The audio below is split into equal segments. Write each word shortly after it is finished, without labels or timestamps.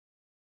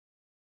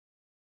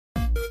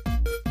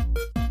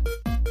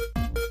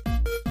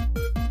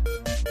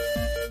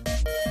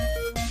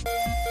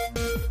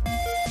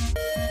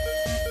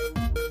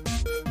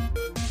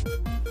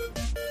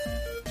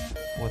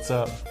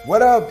What's up?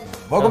 What up?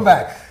 Welcome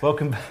back.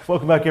 Welcome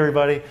back,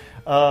 everybody.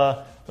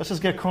 Let's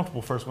just get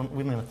comfortable first.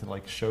 We don't have to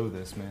like show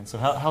this, man. So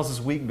how's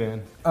this week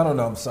been? I don't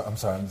know. I'm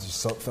sorry. I'm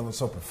just feeling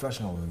so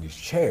professional in these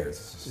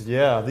chairs.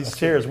 Yeah, these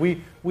chairs.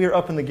 We are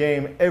up in the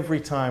game every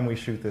time we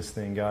shoot this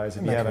thing, guys.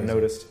 If you haven't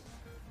noticed.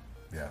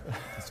 Yeah,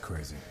 it's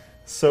crazy.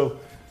 So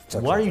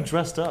why are you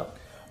dressed up?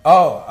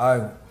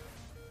 Oh,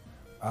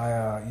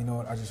 you know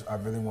what? I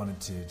really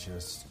wanted to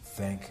just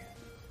thank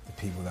the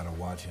people that are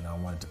watching. I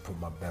wanted to put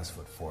my best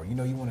foot forward. You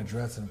know, you want to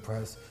dress and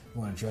impress.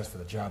 You want to dress for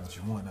the job that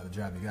you want, not the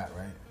job you got,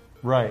 right?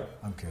 Right.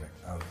 I'm kidding.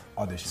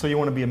 Audition. So you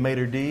want to be a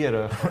maitre d' at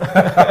a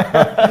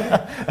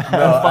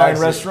fine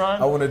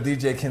restaurant? I want to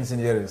DJ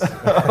Quinceañeras.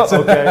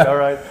 Okay, all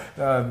right.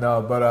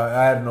 No, but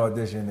I had an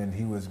audition, and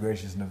he was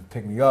gracious enough to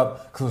pick me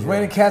up because it was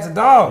raining cats and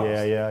dogs.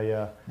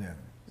 Yeah.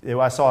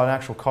 I saw an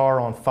actual car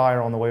on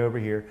fire on the way over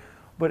here.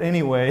 But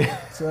anyway.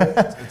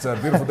 It's a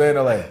beautiful day in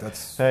LA.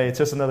 Hey, it's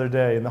just another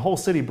day. And the whole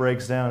city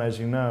breaks down, as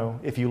you know,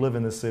 if you live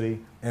in the city.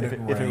 And if it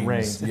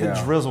rains. Yeah. If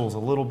it drizzles a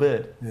little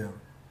bit. Yeah.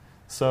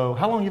 So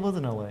how long have you lived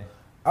in LA?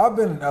 I've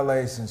been in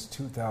LA since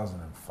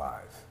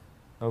 2005.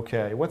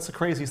 Okay. What's the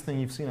craziest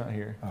thing you've seen out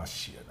here? Oh,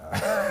 shit.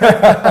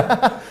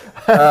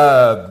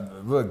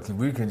 Look,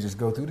 we can just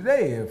go through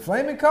today. A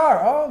flaming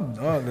car.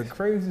 Oh, the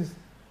craziest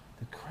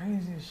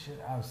shit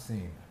I've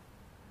seen.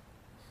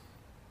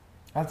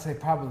 I'd say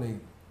probably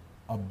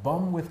a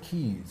bum with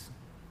keys.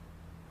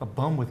 A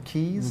bum with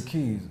keys? With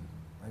keys.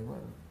 Like, what?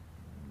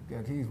 You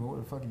got keys, but where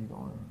the fuck are you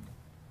going?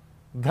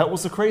 That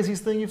was the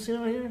craziest thing you've seen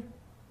out here?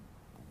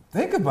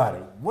 Think about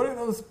it. What are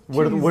those keys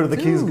Where do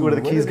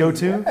the keys go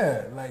to?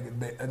 Yeah, like,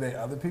 are they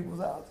other people's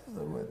houses?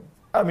 Or what?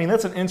 I mean,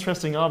 that's an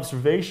interesting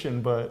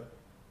observation, but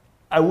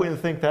I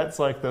wouldn't think that's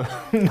like the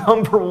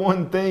number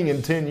one thing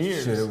in 10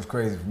 years. Shit, it was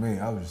crazy for me.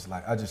 I was just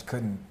like, I just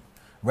couldn't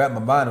wrap my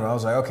mind around. I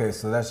was like, okay,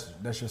 so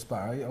that's your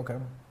spot, right? Okay.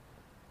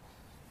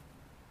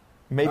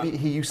 Maybe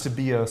he used to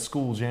be a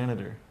school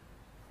janitor.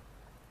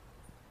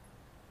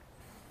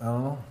 I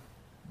don't know.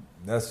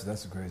 That's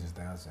the craziest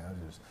thing I've seen.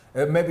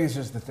 Maybe it's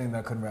just the thing that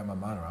I couldn't wrap my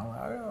mind around. I'm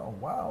like, oh,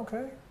 wow,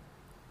 okay.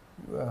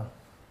 You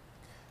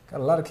got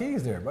a lot of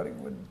keys there, buddy.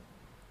 Anyway,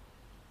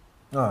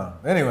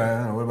 I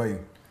don't know. What about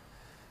you?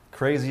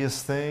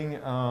 Craziest thing?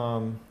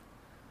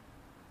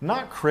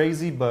 Not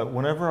crazy, but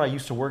whenever I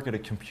used to work at a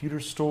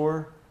computer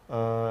store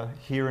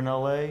here in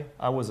LA,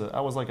 I was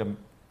like a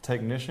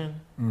technician,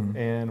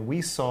 and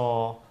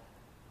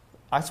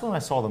that's when I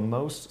saw the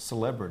most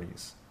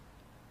celebrities.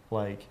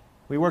 Like,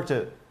 we worked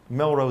at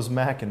Melrose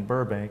Mac in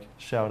Burbank,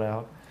 shout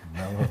out.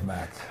 Melrose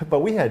Mac. But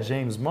we had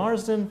James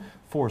Marsden,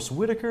 Forrest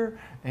Whitaker,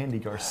 Andy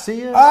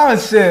Garcia. Oh,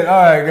 shit.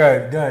 All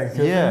right, good.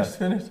 Yeah.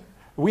 Finished?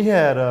 We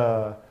had,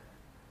 I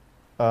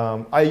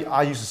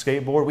used to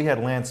skateboard. We had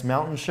Lance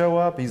Mountain show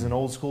up. He's an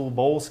old school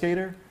bowl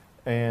skater.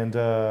 And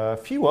a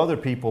few other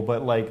people,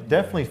 but like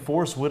definitely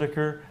Forrest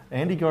Whitaker,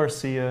 Andy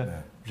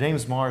Garcia,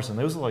 James Marsden.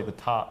 Those are like the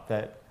top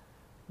that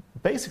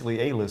basically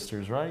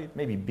A-listers, right?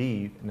 Maybe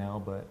B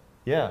now, but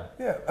yeah.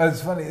 Yeah,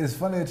 it's funny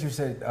that you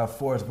said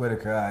Forrest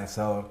Whitaker. All right,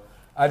 so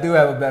I do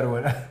have a better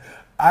one.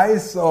 I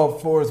saw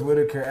Forrest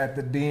Whitaker at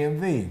the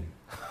DMV.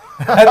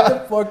 At the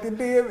fucking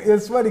DMV.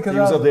 It's funny because he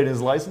was updating his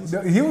license.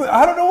 I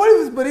don't know what he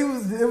was, but it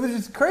was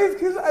just crazy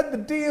because at the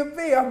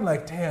DMV, I'm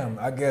like, damn.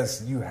 I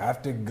guess you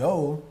have to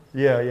go.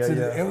 Yeah.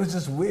 It was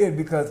just weird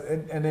because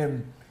and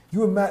then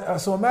you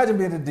imagine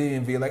being at the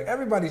DMV, like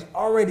everybody's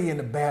already in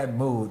a bad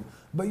mood,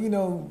 but you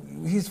know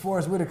he's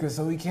Forrest Whitaker,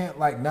 so he can't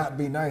like not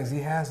be nice. He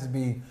has to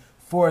be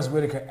Forrest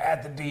Whitaker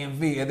at the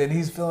DMV, and then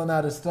he's filling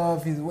out his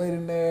stuff. He's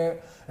waiting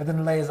there, and then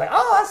the lady's like,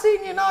 "Oh, I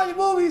seen you in all your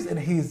movies," and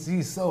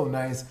he's so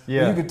nice.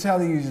 Yeah, you could tell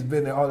he's just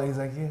been there all day. He's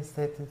like, "Yes,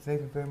 thank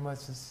you very much.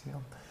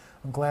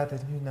 I'm glad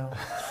that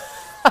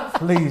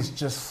please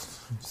just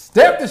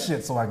stamp the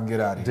shit so I can get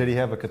out of here." Did he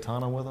have a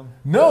katana with him?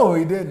 No,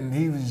 he didn't.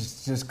 He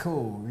was just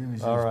cool.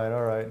 All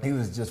right. He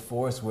was just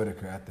Forrest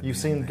Whitaker at the. You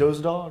seen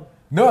Ghost Dog?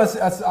 No, I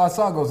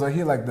saw Ghost Dog. He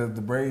had like the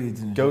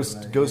braids and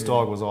Ghost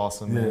Dog was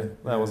awesome. Man.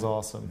 That was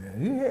awesome. Yeah,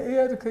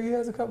 he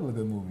has a couple of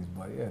good movies,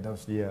 but that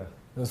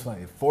was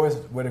funny. Forrest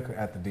Whitaker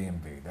at the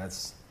DMV.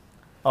 That's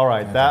all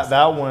right.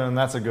 That one.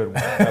 That's a good one.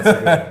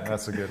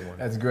 That's a good one.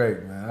 That's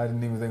great, man. I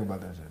didn't even think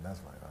about that shit. That's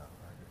funny.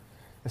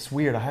 It's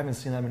weird. I haven't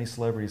seen that many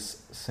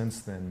celebrities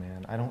since then,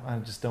 man. I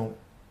just don't.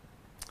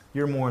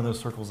 You're more in those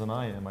circles than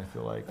I am, I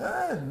feel like.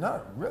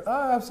 Not really.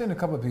 I've seen a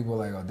couple of people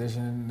like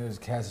audition. There's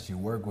cats that you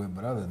work with,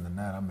 but other than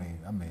that, I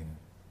mean,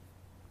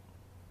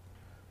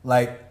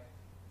 like,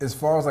 as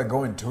far as like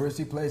going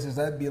touristy places,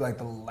 that'd be like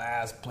the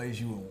last place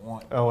you would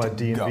want to at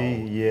DMV. Go.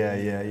 Yeah.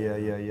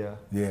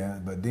 Yeah,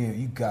 but DMV,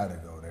 you gotta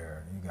go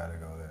there.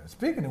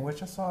 Speaking of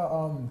which, I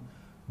saw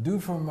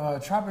dude from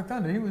Tropic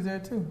Thunder. He was there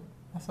too.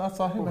 I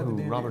saw him at the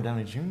DMV. Robert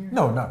Downey Jr.?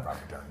 No, not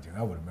Robert Downey Jr.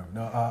 I would remember.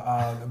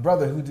 No, the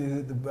brother who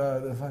did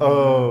the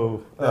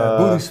fucking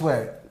Booty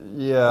Sweat.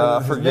 Yeah,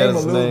 I forget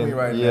his name.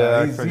 Right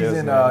now.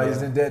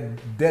 He's in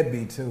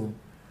Deadbeat too.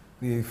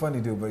 The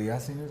funny dude, but I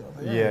seen him.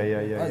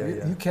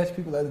 Yeah. You catch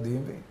people at the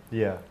DMV.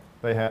 Yeah,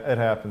 it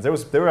happens.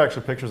 There were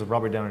actually pictures of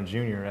Robert Downey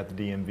Jr. at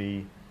the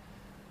DMV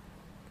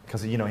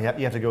because you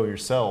have to go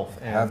yourself.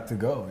 And have to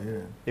go,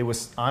 yeah. It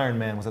was Iron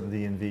Man was at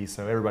the DMV,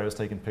 so everybody was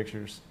taking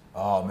pictures.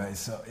 Oh man,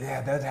 so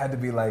yeah, that had to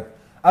be like.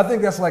 I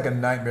think that's like a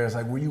nightmare. It's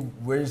like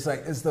where it's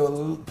like it's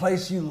the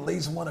place you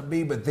least want to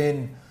be, but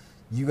then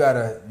you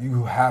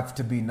have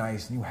to be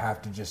nice and you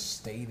have to just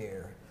stay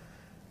there.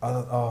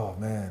 Oh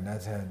man,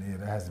 that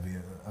has to be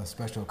a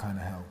special kind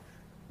of hell.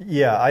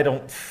 Yeah, I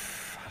don't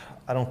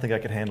think I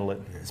could handle it.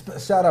 Yeah,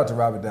 shout out to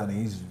Robert Downey.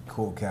 He's a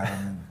cool cat.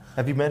 I mean,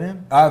 have you met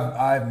him?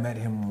 I've met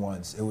him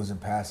once. It was in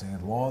passing.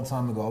 A long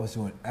time ago. I was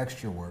doing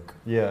extra work.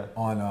 Yeah.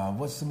 On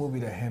what's the movie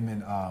that him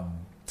and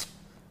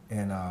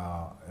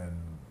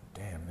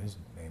damn, his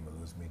name will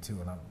lose me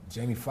too. And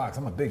Jamie Foxx.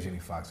 I'm a big Jamie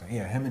Foxx fan.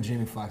 Yeah, him and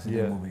Jamie Foxx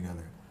did a movie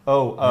together.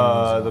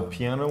 Oh, the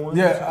piano one?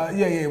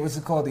 Yeah. What's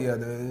it called?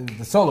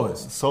 The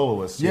Soloist.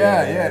 Soloist.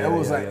 Yeah. It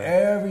was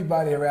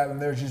everybody around, and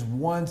there's just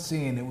one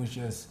scene. It was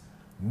just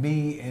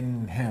me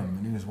and him,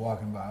 and he was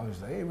walking by. I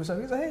was like, "Hey, what's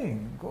up?" He's like, "Hey,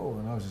 cool."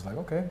 And I was just like,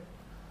 "Okay."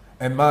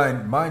 And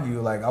mind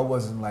you, like I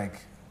wasn't like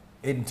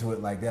into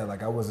it like that.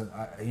 Like I wasn't.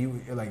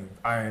 Like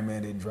Iron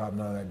Man didn't drop.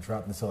 None of that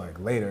dropped until like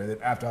later. Then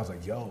after I was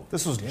like, "Yo."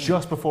 This was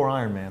just before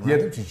Iron Man, right? Yeah,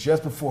 this was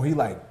just before he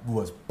like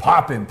was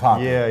popping.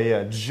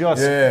 Yeah.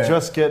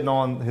 Just getting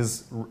on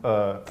his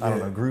I don't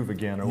know, groove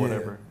again or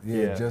whatever.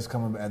 Yeah, just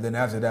coming back. And then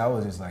after that, I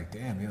was just like,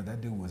 damn,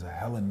 that dude was a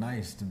hella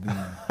nice to be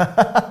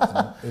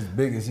as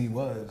big as he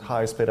was.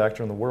 Highest paid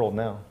actor in the world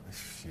now.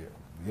 Shit.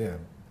 Yeah.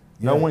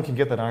 No one can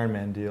get that Iron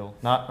Man deal.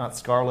 Not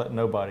Scarlett,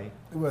 nobody.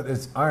 Well,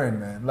 it's Iron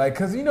Man. Like,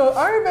 cause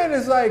Iron Man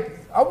is like,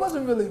 I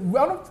wasn't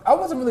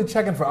really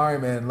checking for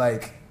Iron Man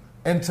like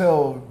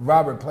until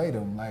Robert played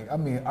him. Like, I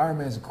mean, Iron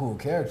Man's a cool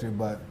character,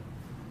 but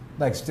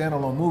like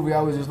standalone movie,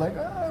 I was just like,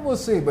 we'll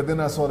see. But then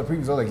I saw the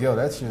previews, I was like, yo,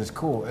 that shit is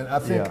cool. And I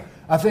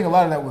think a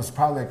lot of that was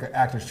probably like an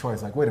actor's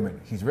choice. Like, wait a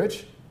minute, he's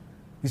rich,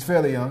 he's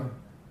fairly young,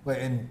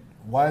 and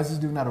why is this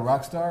dude not a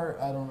rock star?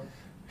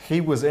 He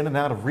was in and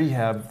out of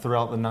rehab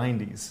throughout the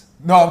 90s.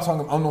 No,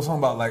 I'm not talking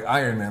about like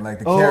Iron Man, like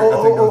the character.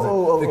 I think that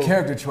was the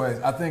character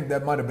choice. I think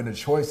that might have been a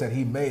choice that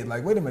he made.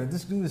 Like, wait a minute,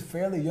 this dude is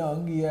fairly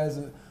young. He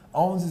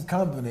owns his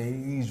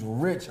company. He's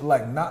rich,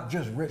 like not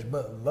just rich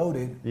but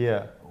loaded.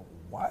 Yeah.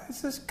 Why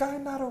is this guy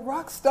not a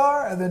rock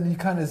star? And then you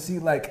kind of see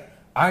like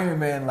Iron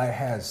Man like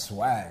has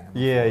swag.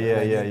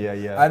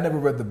 Yeah. I never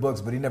read the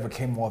books, but he never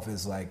came off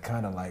as like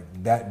kind of like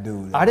that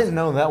dude. I didn't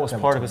know that was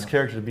part of his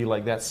character to be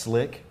like that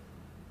slick.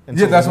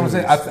 Yeah, that's what I'm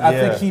saying. I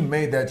think he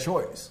made that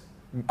choice.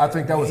 I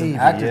think that was an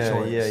actor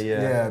choice.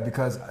 Yeah,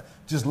 because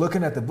just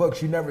looking at the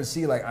books, you never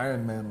see like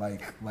Iron Man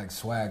like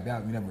swagged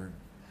out.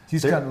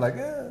 He's kind of like.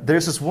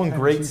 There's this one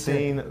great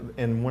scene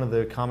in one of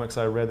the comics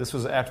I read. This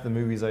was after the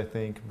movies, I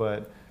think,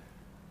 but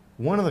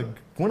one of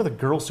the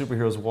girl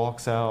superheroes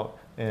walks out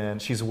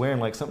and she's wearing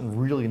like something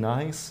really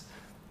nice.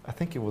 I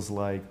think it was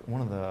like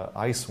one of the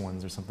ice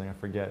ones or something. I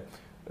forget.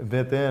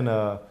 But then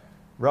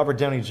Robert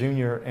Downey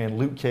Jr. and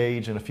Luke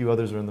Cage and a few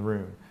others are in the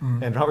room,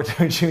 and Robert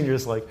Downey Jr.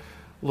 is like,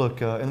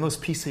 look, in the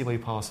most PC way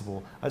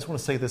possible, I just want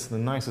to say this in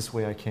the nicest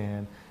way I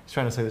can. He's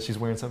trying to say that she's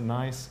wearing something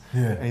nice.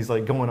 Yeah. And he's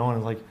like going on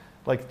and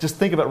like just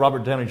think about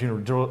Robert Downey Jr.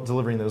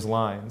 Delivering those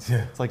lines.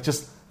 Yeah. It's like, I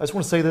just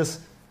want to say this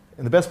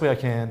in the best way I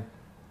can.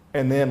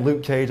 And then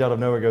Luke Cage out of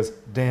nowhere goes,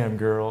 damn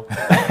girl.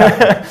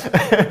 and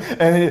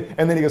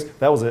then he goes,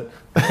 that was it.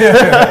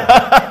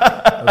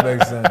 That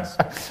makes sense.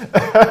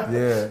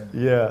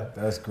 Yeah.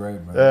 That's great,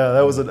 man. Yeah,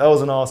 that was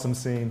an awesome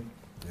scene.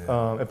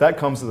 Yeah. If that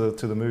comes to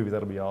the movie,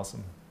 that'll be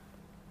awesome.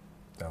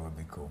 That would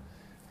be cool.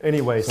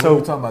 Anyway, so what are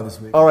we talking about this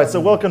week? All right,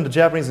 so welcome to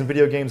Japanese and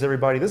Video Games,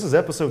 everybody. This is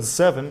episode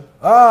 7.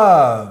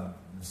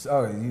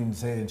 Sorry, you didn't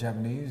say it in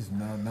Japanese?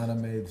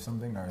 Naname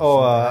something?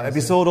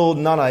 Episodo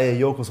 7 へ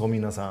ようこそ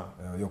皆さ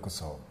ん。ようこ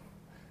そ。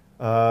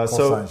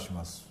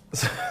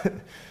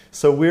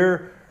So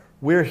we're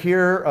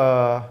here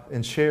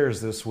in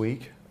chairs this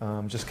week,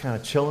 just kind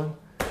of chilling.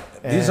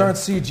 These aren't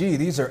CG.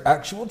 These are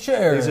actual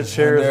chairs. These are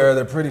chairs.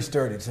 They're pretty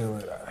sturdy too.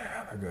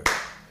 They're good.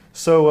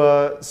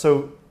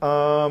 So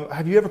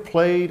have you ever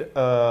played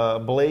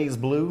Blaze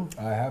Blue?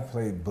 I have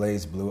played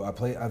Blaze Blue. I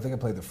think I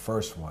played the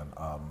first one.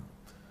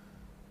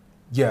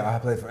 Yeah, I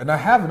played, and I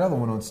have another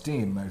one on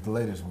Steam, like the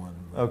latest one.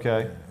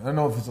 Okay. I don't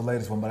know if it's the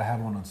latest one, but I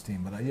have one on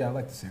Steam. But I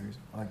like the series.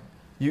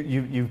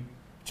 You're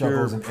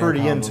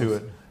pretty into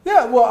it.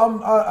 Yeah,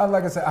 well, I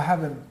like I said, I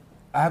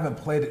haven't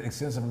played it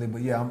extensively,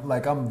 but yeah,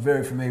 I'm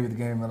very familiar with the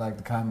game. I like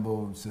the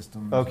combo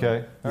system.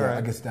 Okay, all right.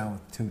 I get down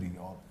with 2D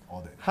all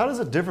day. How does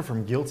it differ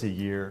from Guilty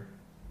Gear?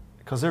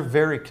 Because they're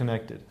very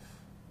connected,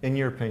 in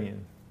your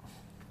opinion.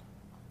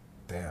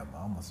 Damn,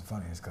 almost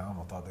funny. It's because I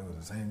almost thought they were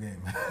the same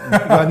game.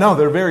 No,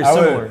 they're very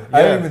similar.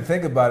 I didn't even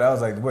think about it. I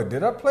was like, what,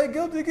 did I play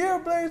Guilty Gear?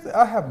 Blaze?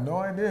 I have no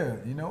idea.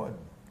 You know what?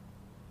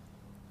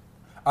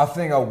 I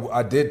think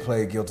I did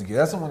play Guilty Gear.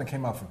 That's the one that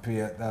came out for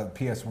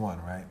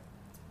PS1, right?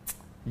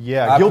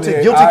 Yeah, Guilty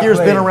Gear's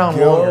been around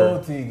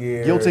longer.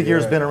 Guilty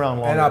Gear's been around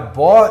longer. And I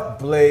bought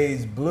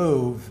Blaze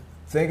Blue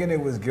thinking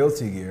it was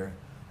Guilty Gear.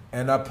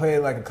 And I played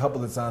like a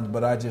couple of times,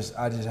 but I just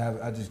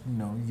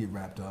you get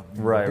wrapped up.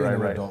 Right. Being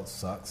an adult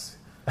sucks.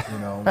 You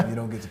know, you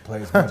don't get to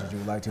play as much as you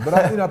would like to. But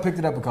I picked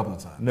it up a couple of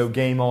times. No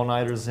game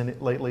all-nighters in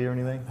it lately or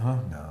anything? Huh?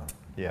 No.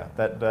 Yeah,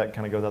 that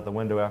kind of goes out the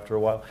window after a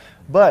while.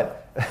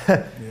 But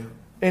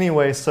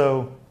anyway,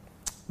 so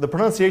the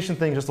pronunciation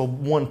thing is just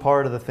one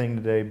part of the thing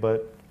today,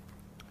 but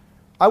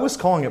I was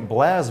calling it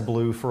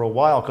BlazBlue for a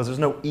while because there's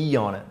no E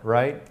on it,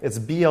 right? It's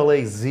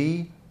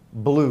BLAZ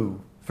Blue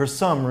for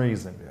some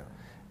reason. Yeah.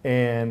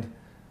 And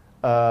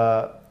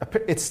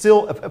it's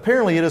still,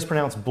 apparently it is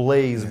pronounced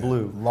Blaze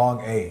Blue.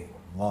 Long A.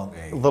 Long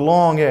A. The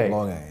long A.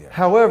 Long A, yeah.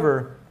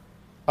 However,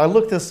 I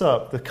looked this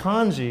up. The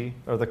kanji,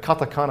 or the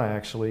katakana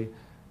actually,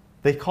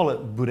 they call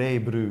it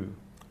Burebru.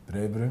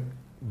 Burebru?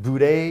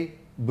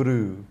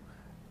 Burebru.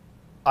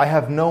 I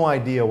have no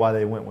idea why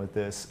they went with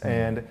this.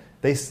 And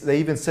they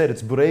even said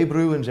it's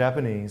Burebru in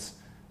Japanese,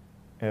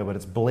 but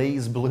it's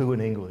Blaze Blue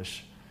in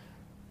English.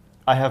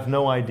 I have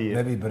no idea.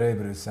 Maybe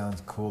Burebru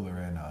sounds cooler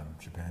in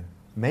Japan.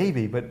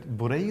 Maybe, but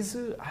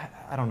Bureizu,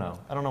 I don't know.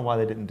 I don't know why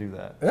they didn't do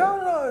that. I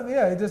don't know.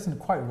 Yeah, it doesn't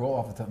quite roll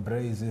off the tongue.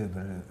 Bureizu,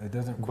 but it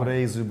doesn't quite.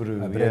 Bureizu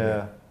Bru,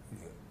 yeah.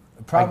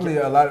 Probably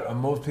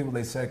most people,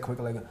 they said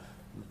quickly, like,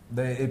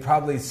 they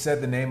probably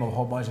said the name a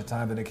whole bunch of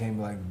times and it came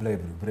like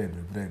Burebru,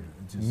 Burebru, Burebru.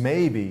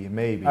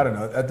 Maybe. I don't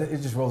know.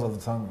 It just rolls off the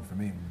tongue for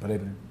me.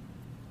 Burebru.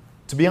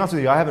 To be honest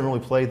with you, I haven't really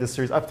played this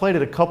series. I've played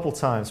it a couple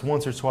times,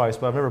 once or twice,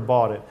 but I've never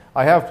bought it.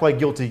 I have played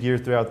Guilty Gear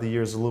throughout the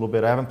years a little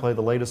bit. I haven't played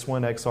the latest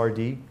one,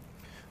 XRD.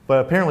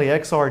 But apparently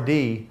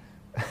XRD,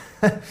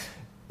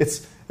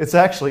 it's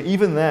actually,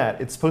 even that,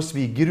 it's supposed to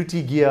be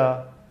Guilty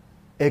Gear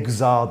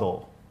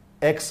Exado,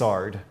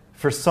 Xrd,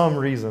 for some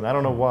reason. I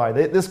don't know why.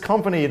 This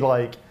company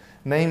like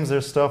names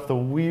their stuff the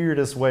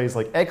weirdest ways.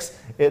 Like it's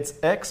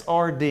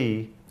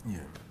XRD,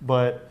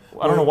 but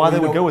I don't know why they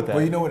would go with that.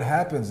 Well, you know what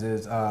happens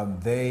is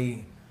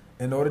they,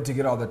 in order to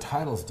get all the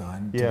titles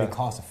done, to be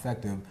cost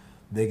effective,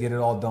 they get it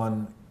all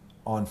done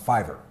on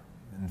Fiverr.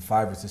 And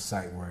Fiverr is a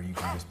site where you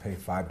can just pay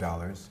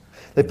 $5.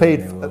 They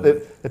paid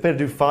to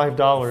do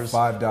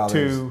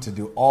 $5 to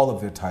do all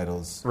of their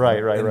titles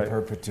in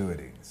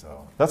perpetuity.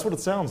 So that's what it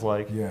sounds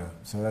like. Yeah,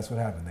 so that's what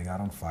happened. They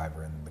got on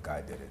Fiverr and the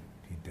guy did it.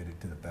 He did it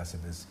to the best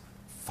of his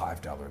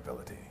 $5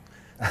 ability.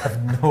 I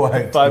have no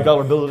idea.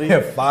 $5 ability?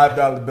 Yeah,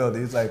 $5 ability.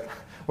 It's like,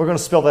 we're going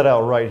to spell that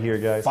out right here,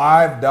 guys.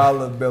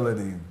 $5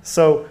 ability.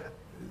 So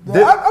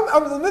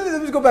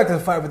let me go back to the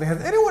Fiverr thing.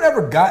 Has anyone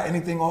ever got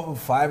anything off of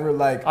Fiverr?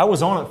 Like, I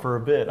was on it for a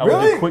bit. I would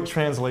do quick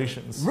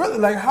translations. Really?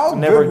 Like, how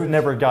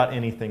never got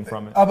anything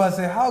from it. I was about to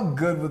say, how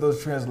good would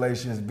those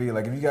translations be?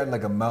 Like, if you got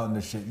like a mountain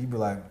of shit, you'd be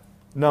like,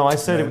 no, I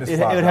said it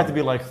would have to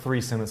be like 3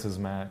 sentences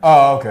max.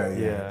 Oh,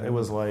 okay. Yeah, it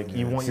was like,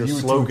 you want your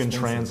slogan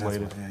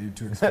translated. Yeah, you're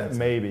too expensive.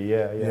 Maybe,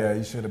 yeah. Yeah,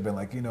 you should have been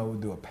like, we'll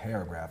do a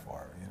paragraph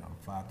art,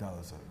 $5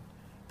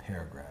 a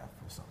paragraph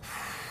or something.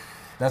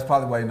 That's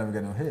probably why you never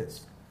get no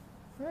hits.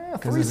 Yeah,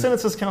 3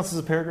 sentences counts as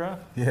a paragraph.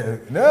 Yeah,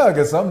 no,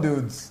 because some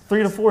dudes.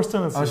 3 to 4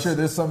 sentences. I'm sure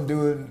there's some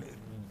dude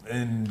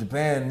in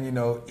Japan,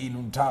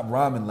 eating top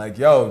ramen. Like,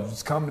 yo,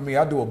 just come to me.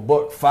 I'll do a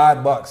book,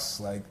 $5.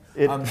 Like,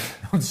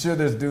 I'm sure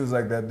there's dudes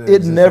like that.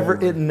 It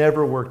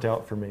never worked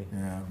out for me.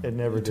 Yeah, it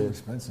never did. Too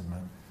expensive,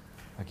 man.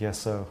 I guess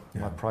so.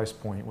 Yeah. My price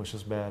point was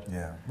just bad.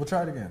 Yeah, we'll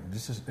try it again.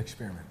 Just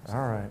experiment.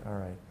 All right.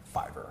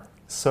 Fiverr.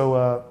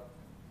 So.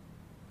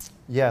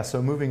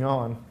 So moving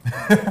on.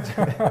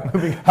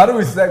 How do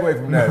we segue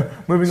from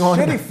that? Moving on.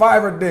 Shitty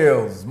Fiverr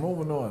deals.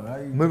 Moving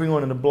on. Moving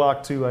on into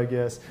block 2, I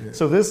guess. Yeah.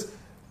 So this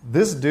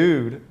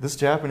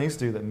Japanese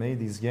dude that made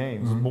these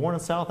games was born in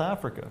South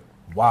Africa.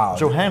 Wow.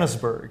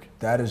 Johannesburg.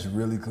 That is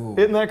really cool.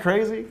 Isn't that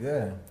crazy?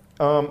 Yeah.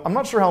 I'm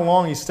not sure how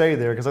long he stayed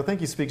there because I think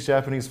he speaks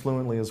Japanese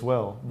fluently as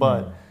well.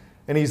 But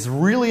and he's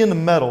really into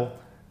metal.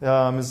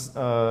 His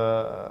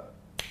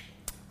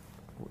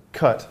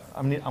cut.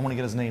 I want to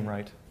get his name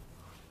right.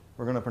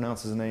 We're going to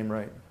pronounce his name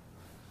right.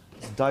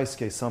 It's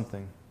Daisuke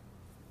something.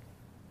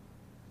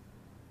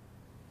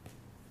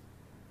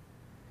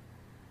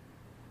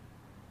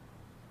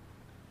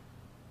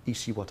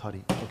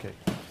 Ishiwatari. Okay.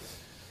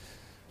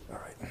 All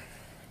right.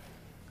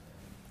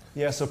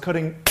 Yeah, so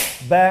cutting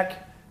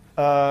back.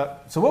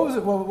 So what was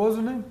it? What was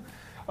his name?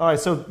 All right,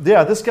 so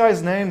this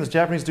guy's name, this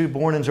Japanese dude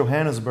born in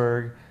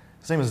Johannesburg,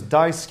 his name is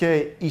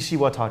Daisuke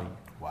Ishiwatari.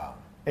 Wow.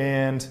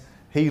 And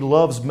he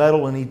loves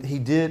metal, and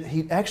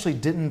he actually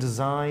didn't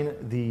design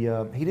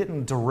he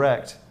didn't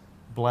direct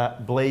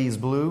Blaze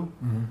Blue,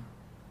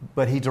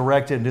 but he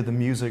directed and did the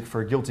music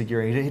for Guilty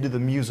Gear. He did the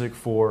music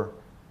for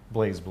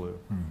Blaze Blue.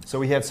 So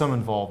he had some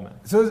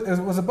involvement. So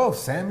was it both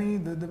Sammy,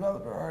 the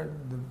developer, or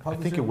the publisher?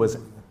 I think it was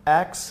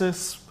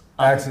Axis.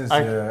 I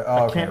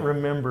can't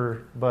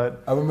remember,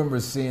 but I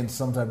remember seeing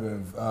some type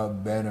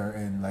of banner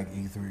in like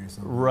E3 or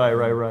something.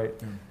 Right.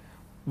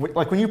 Yeah.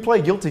 Like when you play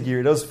Guilty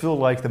Gear, it does feel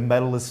like the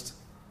metalist.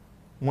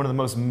 One of the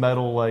most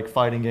metal like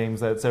fighting games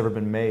that's ever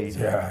been made.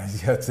 Yeah, you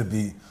have to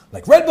be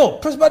like Red Bull,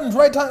 press buttons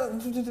right time.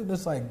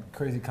 That's like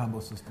crazy combo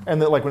system. And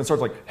then like when it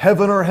starts like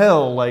heaven or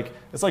hell, like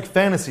it's like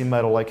fantasy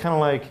metal, like kind of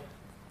like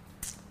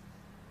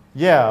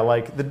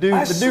like the dude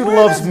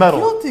loves metal.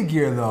 Guilty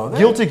Gear though.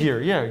 Guilty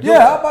Gear, yeah.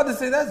 Yeah, I'm about to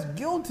say that's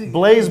Guilty.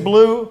 Blaze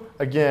Blue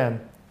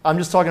again. I'm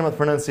just talking about the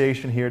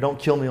pronunciation here. Don't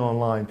kill me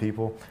online,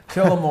 people.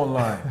 Kill them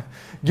online.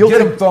 Guilty,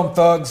 Get them, Thumb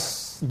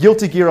Thugs.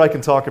 Guilty Gear, I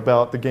can talk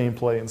about the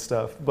gameplay and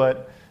stuff,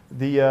 but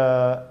the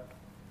I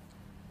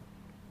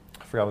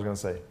forgot what I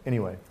was going to say.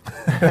 Anyway,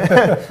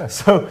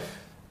 so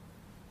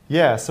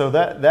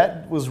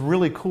that was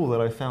really cool that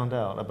I found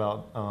out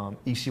about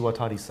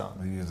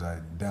Ishiwatari-san. He was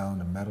down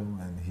the metal,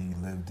 and he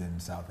lived in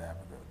South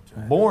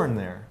Africa. Born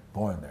there.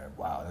 Born there.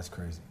 Wow, that's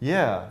crazy.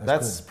 Yeah,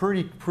 that's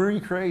cool. pretty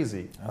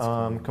crazy.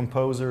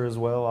 Composer as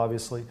well,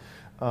 obviously.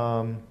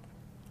 How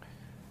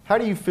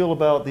do you feel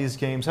about these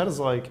games? How does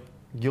like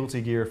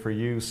Guilty Gear for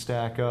you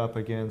stack up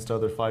against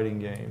other fighting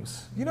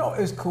games? You know,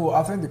 it's cool.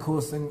 I think the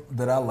coolest thing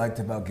that I liked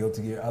about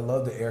Guilty Gear, I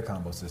love the air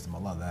combo system. I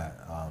love that.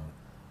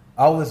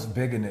 I was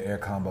big into air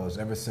combos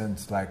ever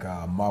since like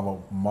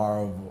Marvel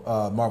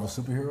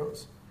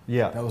superheroes.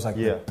 Yeah, that was like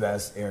the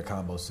best air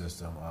combo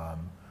system.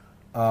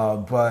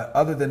 But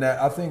other than that,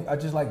 I think I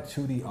just like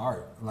 2D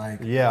art.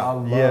 Like I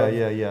love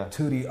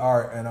 2D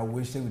art, and I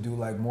wish they would do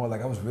like more.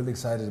 Like I was really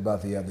excited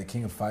about the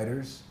King of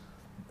Fighters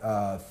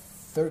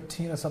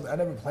 13 or something. I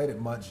never played it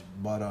much,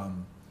 but I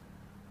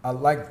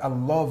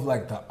love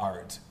like the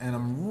art, and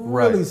I'm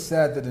really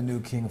sad that the new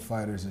King of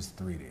Fighters is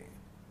 3D.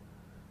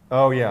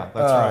 Oh yeah,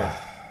 that's right.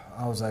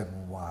 I was like,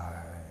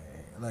 why?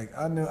 Like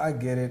I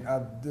get it.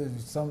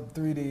 Some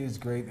 3D is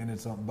great and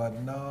it's something,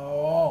 but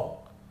no.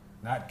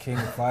 Not King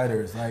of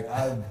Fighters.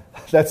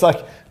 That's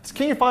like, is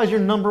King of Fighters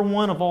your number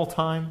one of all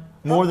time?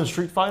 More than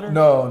Street Fighter?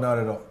 No, not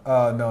at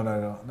all. No,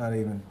 not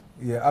even.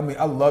 Yeah, I mean,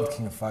 I loved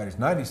King of Fighters.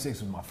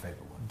 96 was my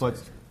favorite one.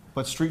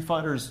 But Street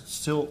Fighter's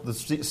still, the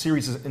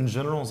series in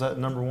general, is that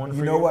number one for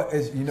you? You know what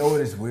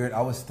is weird?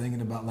 I was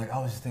thinking about, I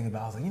was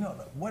like, you know,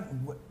 what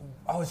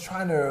I was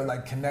trying to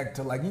like connect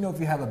to, like, you know, if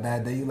you have a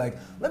bad day, you like,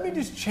 let me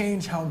just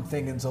change how I'm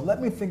thinking. So let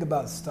me think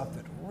about stuff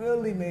that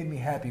really made me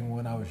happy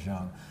when I was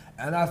young.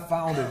 And I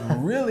found it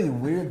really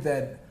weird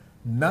that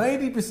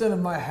 90% of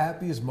my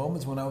happiest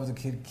moments when I was a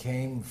kid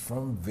came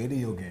from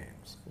video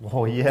games.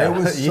 Oh, yeah. It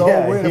was so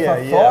weird. If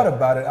I thought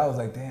about it, I was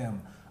like,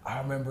 damn, I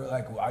remember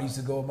like I used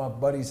to go to my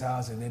buddy's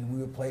house and then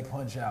we would play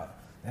Punch-Out.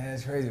 And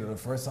it's crazy. The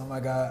first time I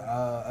got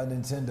a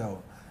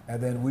Nintendo,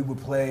 and then we would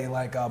play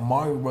like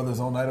Mario Brothers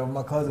all night with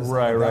my cousins.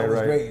 That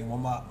was great. And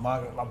when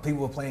my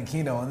people were playing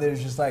Keno, and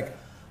there's just like,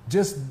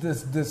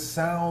 the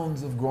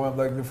sounds of growing up,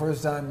 like the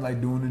first time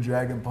like doing the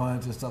Dragon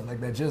Punch and stuff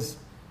like that,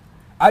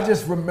 I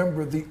just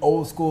remember the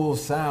old school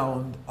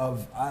sound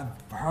of, I've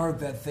heard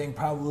that thing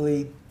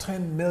probably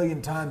 10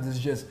 million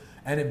times.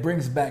 And it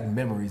brings back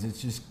memories.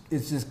 It's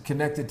just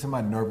connected to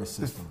my nervous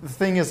system. The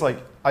thing is, like,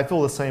 I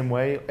feel the same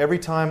way. Every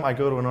time I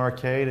go to an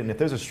arcade, and if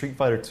there's a Street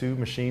Fighter 2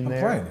 machine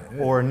there,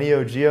 or a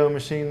Neo Geo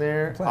machine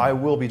there, I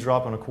will be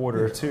dropping a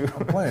quarter or two.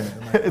 I'm playing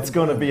it. It's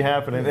going to be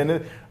happening. Yeah.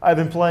 And I've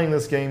been playing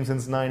this game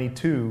since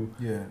 '92.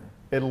 Yeah.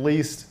 At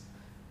least,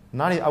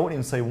 I wouldn't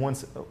even say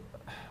once.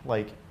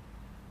 Like,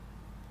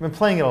 I've been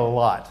playing it a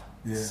lot.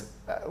 Yeah.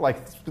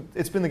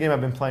 It's been the game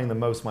I've been playing the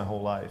most my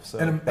whole life. So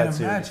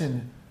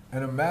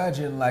And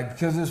imagine, like,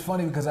 because it's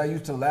funny because I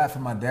used to laugh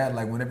at my dad,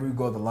 like, whenever we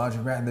go to the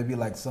laundromat and there'd be,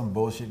 like, some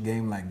bullshit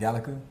game like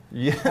Galaga.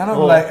 Yeah. And I'm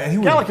like,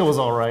 and Galaga was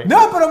all right.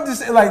 No, but I'm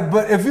just like,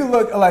 but if you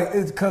look, like,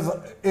 it's because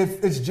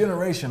it's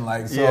generation,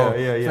 like, so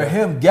for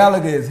him,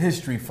 Galaga is his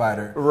Street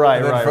Fighter. Right,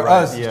 and then for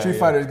us, Street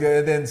Fighter is good.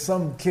 And then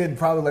some kid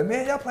probably like,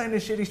 man, y'all playing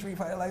this shitty Street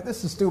Fighter? Like,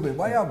 this is stupid.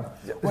 Why y'all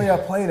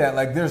play that?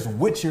 Like, there's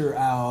Witcher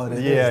out.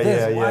 And there's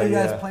this. Why are you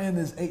guys playing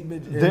this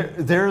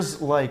 8-bit? There's,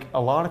 like,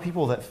 a lot of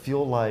people that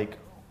feel like,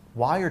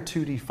 why are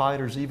 2D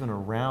fighters even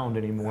around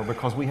anymore?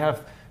 Because you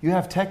have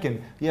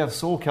Tekken, you have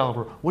Soul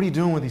Calibur. What are you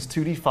doing with these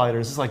 2D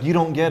fighters? It's like you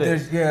don't get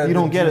it. You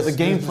don't get it. The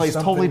gameplay is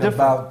totally different.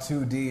 About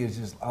 2D is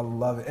just, I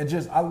love it, and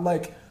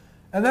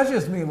and that's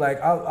just me.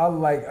 Like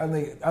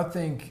I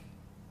think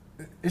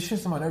it's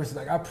just my nervous.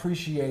 Like I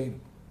appreciate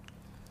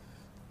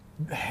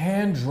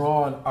hand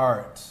drawn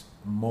art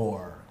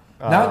more.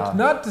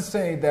 Not to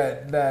say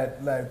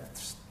that like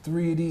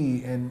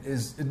 3D and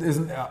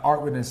isn't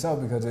art within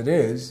itself, because it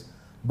is.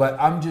 But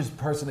I'm just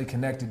personally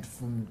connected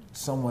from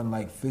someone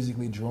like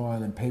physically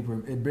drawing and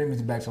paper. It brings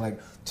me back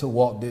to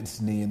Walt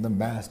Disney and the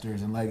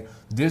Masters, and like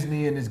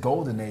Disney in its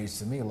golden age.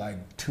 To me,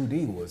 like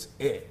 2D was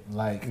it.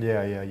 Like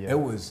it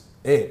was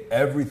it.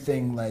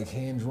 Everything like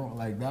hand drawn,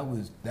 like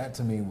that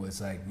to me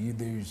was like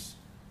there's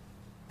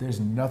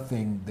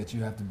nothing that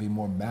you have to be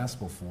more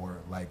masterful for.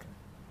 Like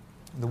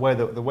the way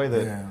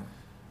that.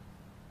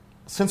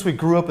 Since we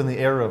grew up in the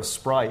era of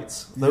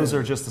sprites, those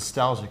are just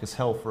nostalgic as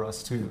hell for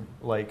us too.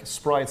 Like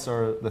sprites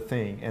are the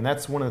thing, and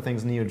that's one of the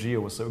things Neo Geo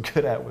was so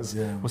good at was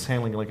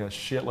handling like a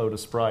shitload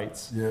of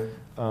sprites.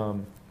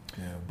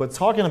 But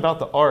talking about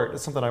the art,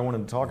 it's something I wanted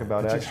to talk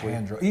about actually.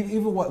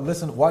 Even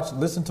listen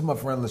to my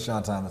friend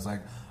LaShawn Thomas.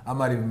 Like I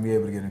might even be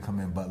able to get him to come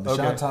in, but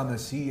LaShawn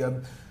Thomas,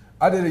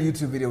 I did a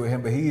YouTube video with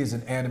him, but he is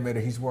an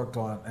animator. He's worked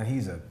on,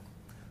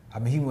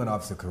 and he went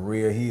off to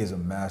Korea. He is a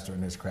master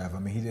in his craft. I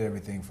mean, he did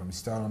everything from, he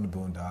started on the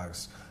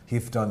Boondocks.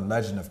 He's done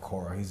Legend of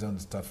Korra. He's done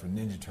stuff for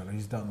Ninja Turtle.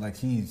 He's done, like,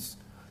 he's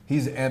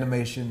an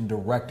animation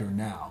director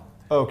now.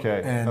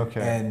 Okay.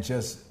 And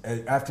just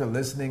after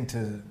listening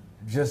to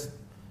just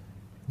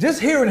just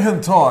hearing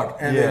him talk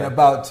and then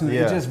about 2D,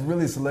 Yeah. it just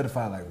really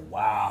solidified. Like,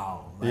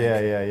 wow. Like,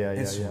 Yeah.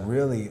 It's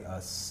really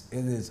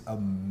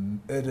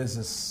it is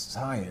a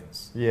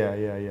science.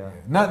 Yeah.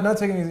 Not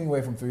taking anything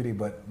away from 3D,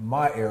 but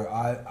my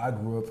era, I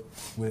grew up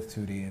with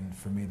 2D, and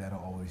for me, that'll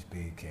always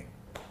be king.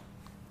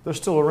 They're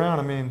still around.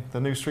 I mean, the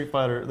new Street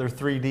Fighter, they're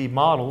 3D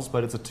models,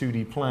 but it's a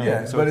 2D plane.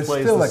 Yeah, so but it it's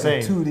plays still the like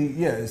same. a 2D.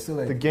 Yeah, it's still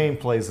like The game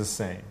plays the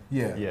same.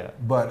 Yeah.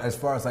 But as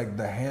far as like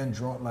the hand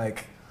drawn,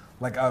 like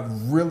I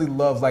really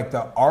love like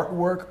the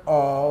artwork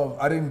of.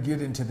 I didn't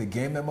get into the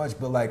game that much,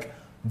 but like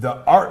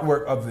the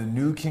artwork of the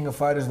new King of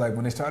Fighters. Like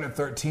when they started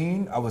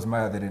 13, I was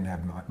mad they didn't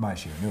have my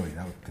Shiranui.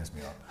 That would piss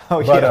me off.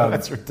 Oh But, yeah,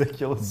 that's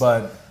ridiculous.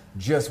 But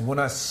just when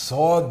I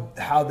saw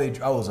how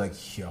I was like,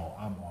 yo,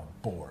 I'm on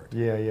board.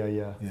 Yeah.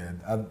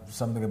 Yeah,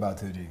 something about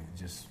 2G,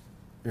 just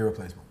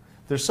irreplaceable.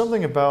 There's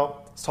something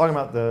about talking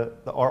about the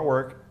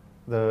artwork,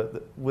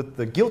 with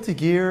the Guilty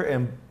Gear,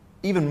 and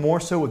even more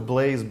so with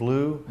Blaze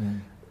Blue.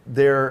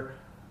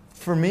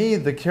 For me,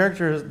 the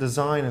character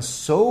design is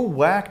so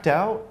whacked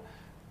out.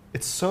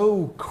 It's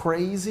so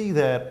crazy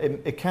that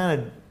it's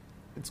kind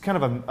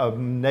of a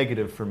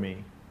negative for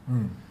me.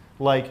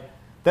 Like,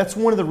 that's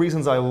one of the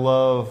reasons I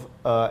love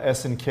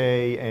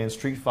SNK and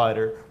Street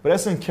Fighter. But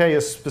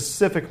SNK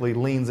specifically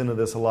leans into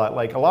this a lot.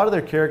 Like, a lot of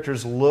their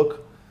characters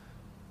look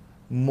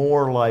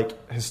more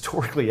like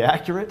historically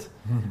accurate.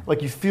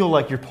 Like, you feel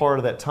like you're part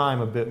of that time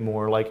a bit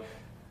more. Like,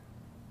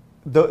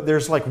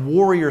 there's like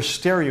warrior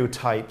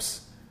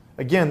stereotypes.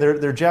 Again,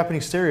 they're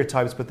Japanese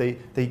stereotypes, but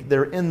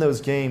they're in those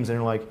games, and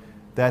you're like,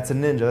 that's a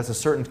ninja, that's a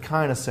certain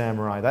kind of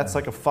samurai, that's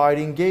like a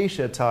fighting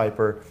geisha type,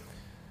 or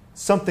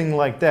something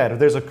like that. Or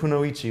there's a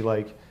kunoichi.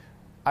 Like,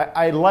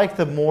 I like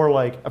the more,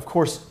 like, of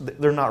course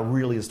they're not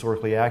really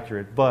historically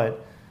accurate,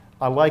 but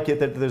I like it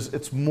that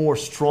it's more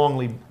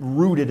strongly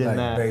rooted in like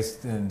that,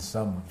 based in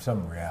some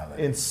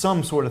reality, in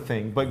some sort of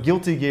thing. But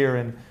Guilty Gear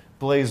and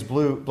Blaze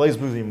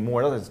Blue's even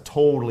more. That's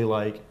totally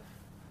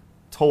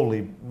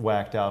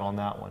whacked out on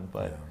that one.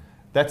 But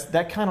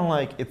that kind of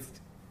like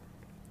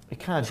it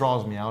kind of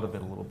draws me out of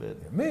it a little bit.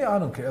 Yeah, me, I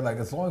don't care. Like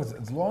as long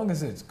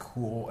as it's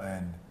cool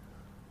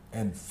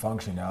and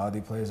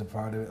functionality plays a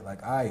part of it.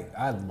 Like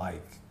I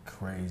like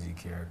crazy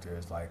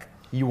characters. Like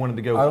You wanted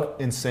to go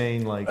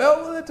insane, like.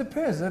 Oh, well, it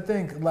depends. I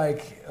think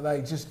like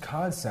just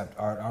concept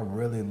art I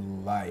really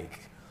like.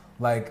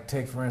 Like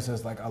take for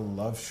instance, like I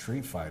love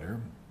Street Fighter,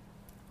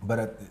 but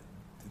at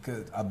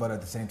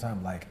the same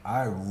time, like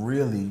I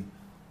really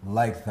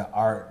like the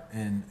art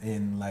in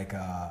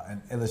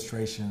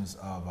illustrations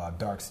of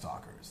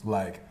Darkstalkers.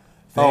 Like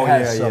they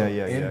had some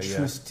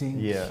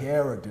interesting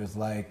characters.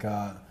 Like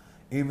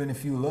even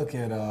if you look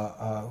at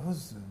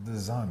who's the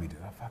zombie dude?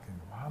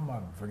 How am I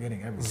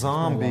forgetting everything?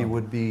 Zombie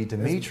would be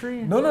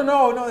Dimitri? No.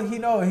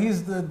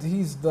 He's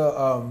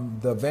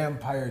the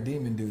vampire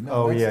demon dude.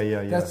 No,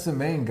 That's the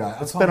main guy.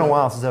 It's been a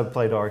while since I've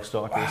played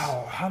Darkstalkers.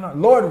 Wow,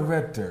 Lord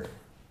Richter.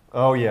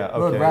 Oh yeah, okay.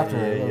 Lord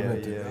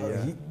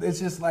Raptor. It's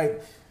just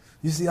like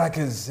you see, like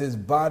his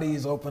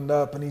body's opened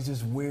up and he's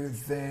this weird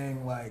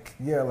thing. Like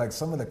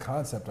some of the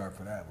concept art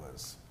for that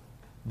was.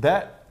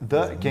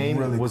 The game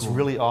really was cool.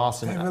 Really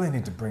awesome. They really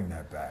need to bring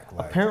that back.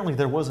 Like, apparently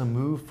there was a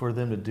move for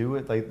them to do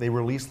it. They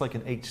released like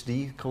an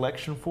HD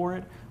collection for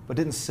it, but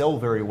didn't sell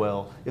very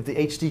well. If the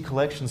HD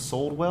collection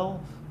sold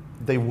well,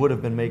 they would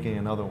have been making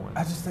another one.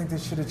 I just think they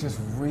should have just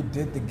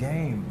redid the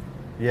game.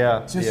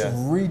 Yeah.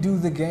 Redo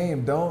the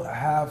game. Don't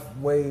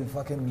halfway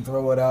fucking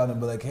throw it out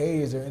and be like, hey,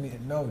 is there any...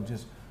 No,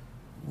 just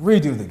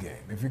redo the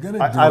game. If you're going to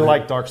do it... I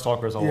like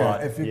Darkstalkers a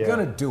lot. If you're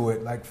going to do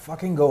it, like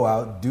fucking go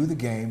out, do the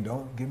game.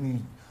 Don't give me...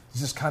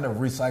 Just kind of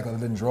recycle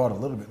it and draw it a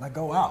little bit. Like,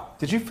 go out.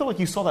 Did you feel like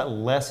you saw that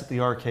less at the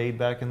arcade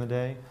back in the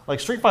day? Like,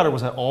 Street Fighter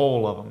was at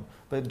all of them,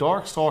 but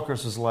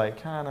Darkstalkers was like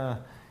kind of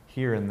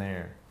here and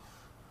there.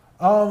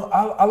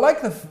 I like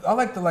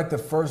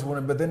the first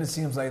one, but then it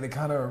seems like they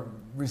kind of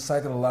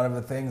recycled a lot of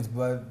the things.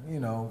 But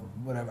you know,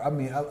 whatever. I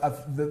mean,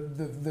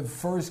 the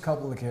first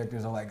couple of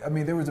characters I like. I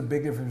mean, there was a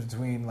big difference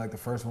between like the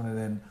first one and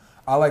then.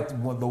 I liked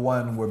the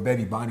one where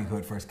Betty Bonnie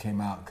Hood first came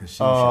out because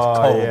she was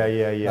just cold.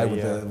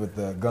 Yeah. With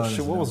the guns.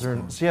 What was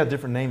her? She had a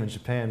different name in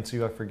Japan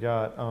too. I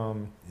forgot. Yeah,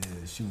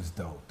 she was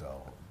dope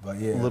though. But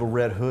yeah, Little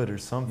Red Hood or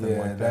something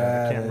like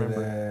that. I can't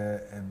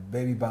remember. And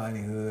Baby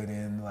Bonnie Hood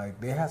and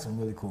like they had some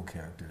really cool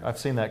characters. I've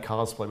seen that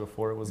cosplay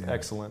before. It was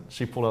excellent.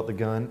 She pulled out the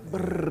gun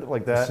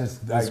like that. It's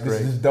just, like,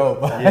 this is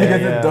dope.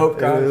 Yeah. Dope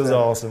concept. It was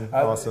awesome.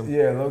 Awesome.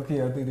 Yeah, low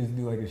key. I think they should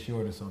do like a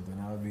short or something.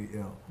 That would be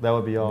ill. That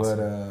would be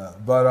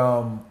awesome. But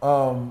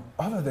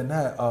other than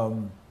that,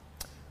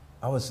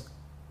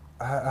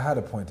 I had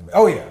a point to make.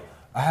 Oh yeah,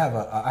 I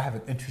have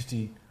an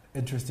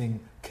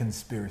interesting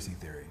conspiracy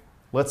theory.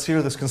 Let's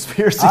hear this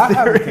conspiracy theory. I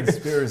have a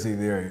conspiracy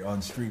theory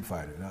on Street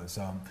Fighter.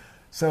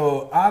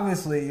 So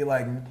obviously,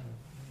 like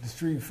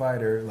Street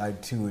Fighter,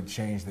 like 2 would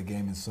change the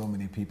game in so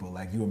many people.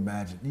 Like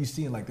you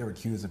seen like they were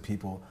accused of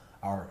people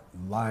are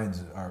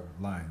lines. I'm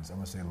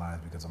gonna say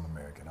lines because I'm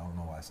American. I don't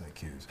know why I say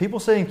cues. People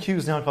saying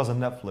cues now because of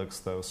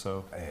Netflix, though.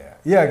 So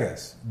yeah, I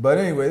guess. But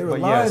anyway, there were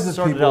lines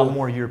of people out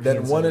more European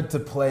that wanted to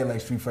play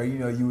like Street Fighter. You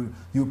know,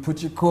 you would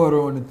put your quarter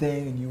on the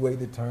thing and you wait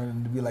the turn,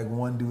 and there'd be like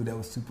one dude that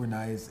was super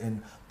nice.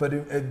 But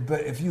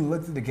if you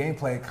looked at the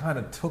gameplay, it kind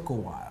of took a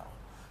while.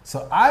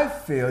 So I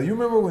feel, you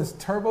remember when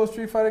Turbo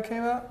Street Fighter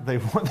came out? They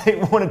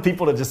wanted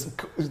people to just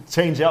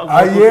change out.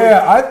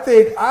 Yeah, I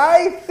think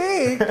I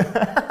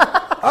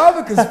have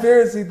a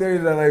conspiracy theory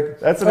that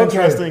like that's an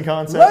interesting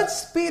concept.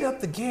 Let's speed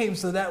up the game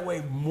so that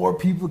way more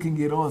people can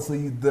get on, so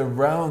the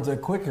rounds are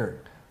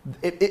quicker.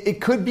 It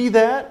could be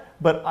that,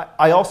 but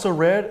I also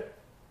read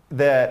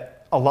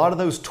that a lot of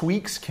those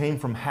tweaks came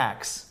from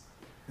hacks.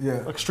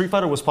 Yeah, like Street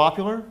Fighter was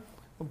popular,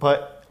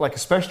 but like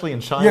especially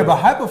in China. Yeah, but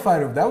Hyper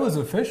Fighter, that was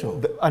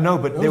official. I know,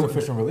 but they were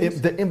official release.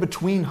 In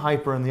between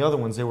Hyper and the other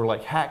ones, they were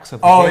like hacks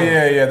of the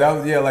game. Yeah, that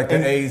was like the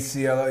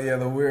ACL,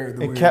 the weird.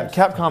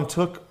 Capcom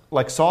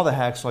saw the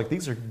hacks, like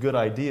these are good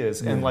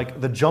ideas, and like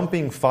the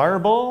jumping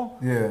fireball,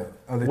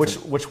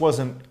 which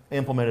wasn't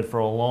implemented for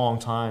a long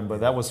time,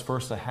 but that was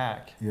first a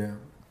hack. Yeah.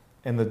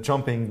 And the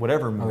jumping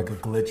whatever move. Like a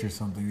glitch or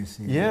something you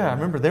see. Yeah, I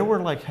remember there were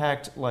like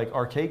hacked like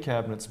arcade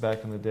cabinets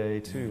back in the day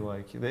too.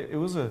 Like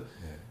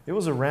it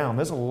was around.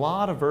 There's a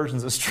lot of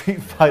versions of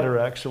Street Fighter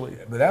actually.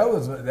 Yeah, but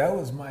that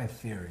was my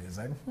theory. It's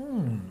like,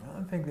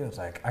 I think it was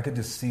like I could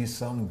just see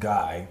some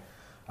guy.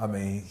 I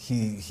mean,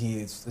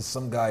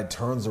 some guy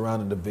turns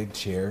around in the big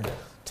chair,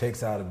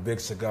 takes out a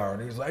big cigar,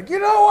 and he's like, you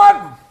know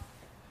what?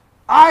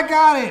 I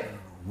got it.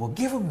 We'll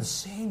give him the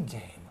same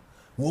game.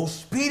 We'll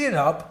speed it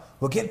up.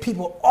 We'll get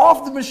people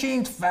off the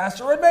machines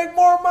faster and make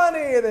more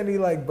money. And then he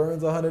like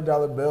burns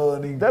 $100 bill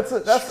and he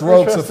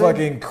strokes a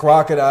fucking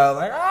crocodile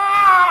like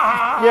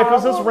yeah,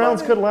 because those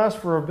rounds could last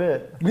for a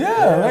bit.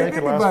 Yeah, like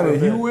think about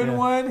it. You win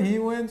one, he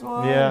wins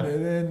one,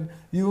 and then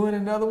you win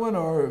another one,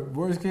 or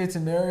worst case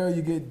scenario,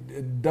 you get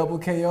a double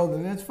KO,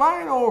 and it's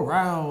final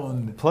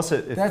round. Plus,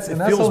 it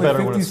feels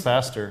better when it's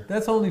faster.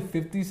 That's only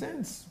 50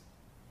 cents.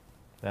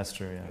 That's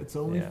true. Yeah, it's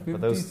only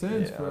 50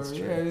 cents. I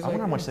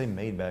wonder how much they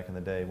made back in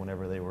the day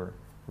whenever they were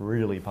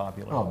really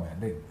popular. Oh man,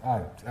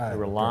 there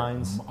were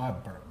lines. I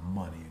burnt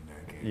money in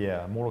that game.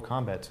 Yeah, Mortal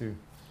Kombat too.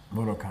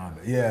 Mortal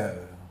Kombat, yeah.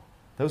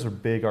 Those are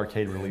big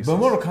arcade releases. But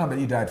Mortal Kombat,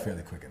 you died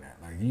fairly quick in that.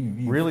 Like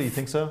you really, you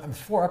think so?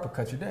 4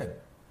 uppercuts, you're dead.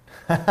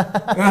 And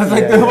I was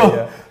like,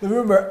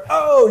 remember,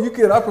 you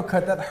get an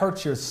uppercut, that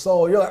hurts your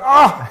soul. You're like,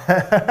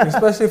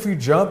 especially if you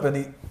jump and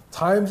he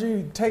times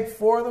you take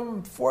 4 of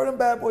them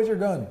bad boys, you're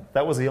done.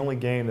 That was the only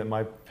game that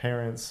my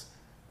parents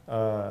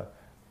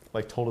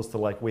told us to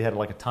we had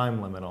like a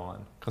time limit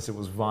on because it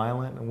was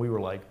violent, and we were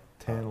like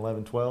 10,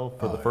 11, 12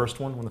 for the first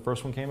one when the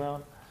first one came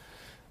out.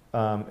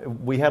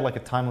 We had like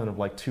a time limit of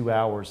like 2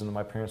 hours, and then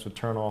my parents would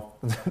turn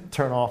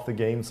off the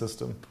game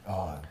system.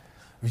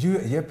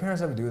 Your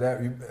parents ever do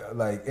that?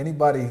 Like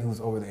anybody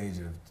who's over the age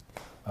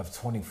of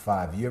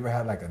 25, you ever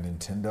had like a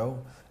Nintendo,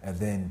 and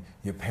then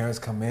your parents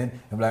come in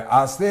and be like,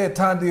 "I'll stay at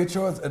time to your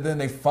chores," and then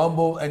they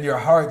fumble, and your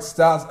heart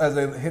stops as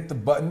they hit the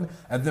button,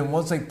 and then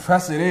once they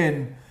press it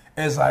in,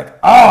 it's like,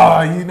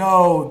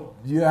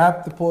 you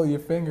have to pull your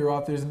finger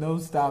off. There's no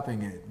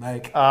stopping it.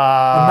 Like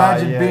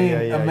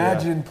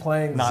imagine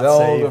playing Not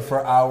Zelda safe.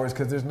 for hours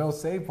because there's no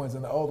save points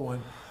in the old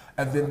one,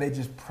 and then they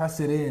just press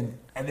it in,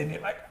 and then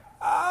you're like,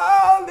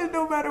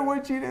 no matter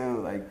what you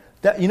do, like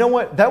that. You know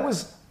what? That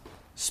was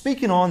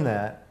speaking on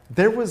that.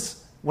 There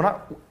was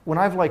when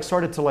I've like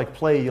started to like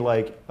play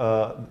like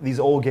these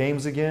old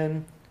games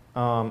again.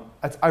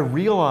 I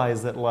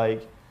realized that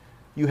like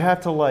you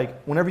have to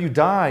like whenever you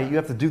die, you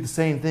have to do the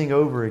same thing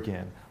over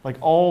again. Like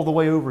all the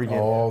way over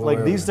again.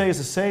 Like these days,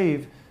 a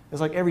save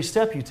is like every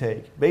step you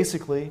take,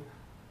 basically.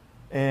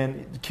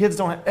 And kids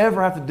don't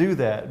ever have to do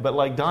that. But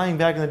like dying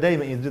back in the day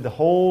meant you do the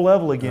whole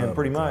level again,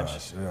 pretty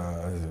much.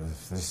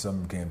 There's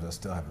some games that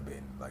still haven't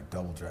been like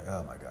Double Dragon.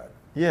 Oh my god.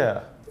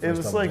 Yeah, it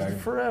was like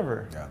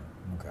forever. Yeah.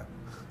 Okay.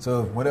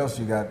 So what else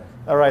you got?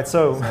 All right.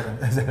 So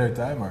is that our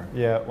time or?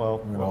 Yeah. Well,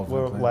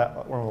 we're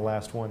on the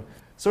last one.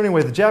 So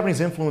anyway, the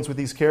Japanese influence with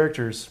these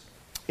characters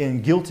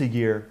in Guilty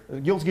Gear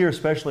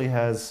especially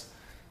has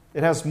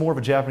more of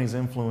a Japanese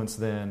influence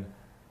than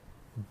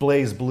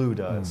Blaze Blue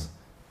does.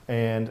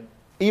 And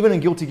even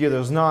in Guilty Gear,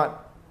 there's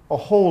not a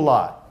whole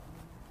lot,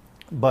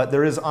 but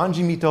there is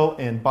Anji Mito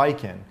and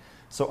Baiken.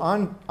 So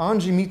Anji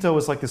Mito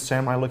is like this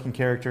samurai-looking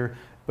character,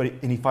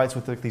 and he fights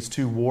with like these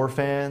 2 war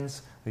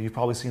fans that you've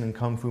probably seen in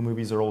kung fu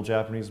movies or old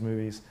Japanese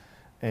movies.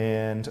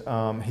 And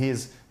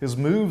his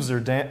moves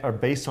are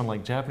based on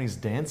like Japanese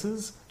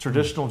dances,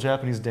 traditional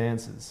Japanese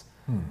dances.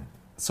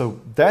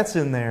 So that's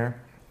in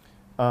there.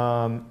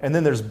 And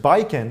then there's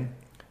Baiken,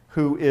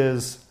 who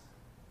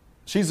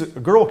she's a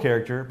girl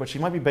character, but she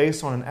might be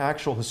based on an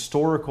actual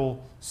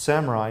historical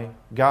samurai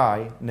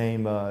guy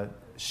named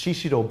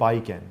Shishido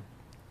Baiken.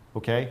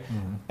 Okay?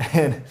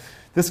 And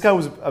this guy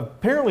was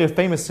apparently a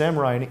famous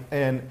samurai,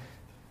 and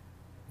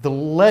the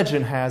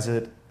legend has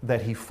it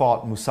that he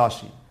fought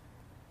Musashi,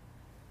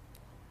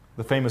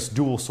 the famous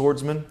dual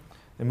swordsman.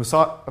 And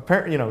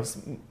apparently,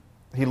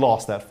 he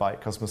lost that fight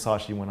because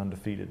Musashi went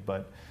undefeated.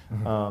 But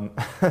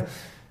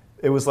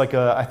it was like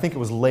I think it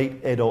was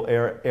late Edo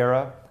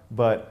era,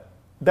 but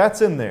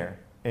that's in there.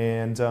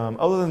 And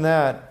other than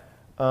that,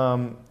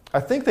 I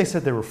think they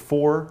said there were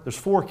four. There's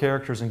 4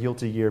 characters in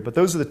Guilty Gear, but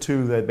those are the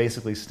 2 that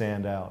basically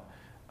stand out.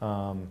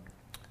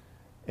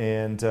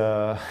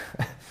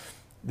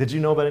 Did you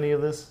know about any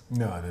of this?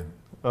 No, I didn't.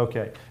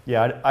 Okay.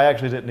 Yeah, I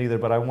actually didn't either,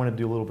 but I wanted to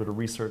do a little bit of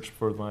research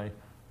for my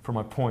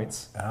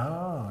points.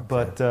 Oh, okay.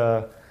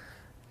 But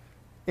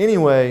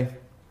anyway,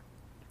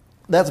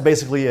 that's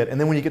basically it. And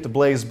then when you get to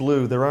Blaze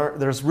Blue,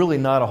 there's really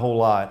not a whole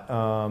lot.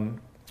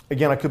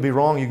 Again, I could be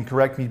wrong. You can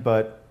correct me,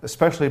 but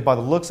especially by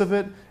the looks of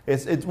it,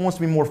 it wants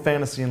to be more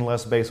fantasy and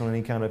less based on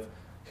any kind of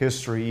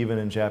history, even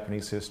in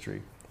Japanese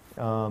history.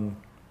 And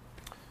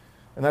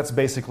that's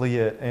basically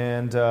it.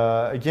 And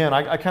again,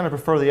 I kind of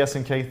prefer the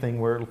SNK thing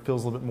where it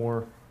feels a little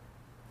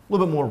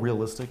bit more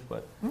realistic.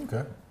 But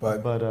okay,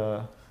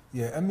 but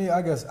yeah, I mean,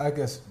 I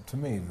guess to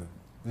me,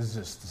 this is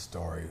just the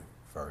story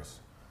first.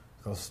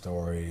 Go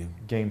story,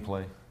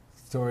 gameplay,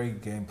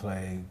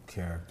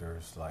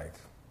 characters. Like,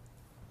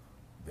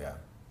 yeah,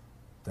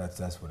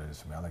 that's what it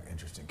is for me. I like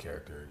interesting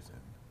characters.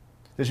 And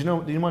do you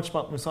know much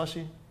about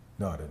Musashi?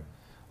 No, I didn't.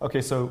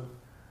 Okay, so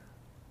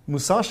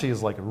Musashi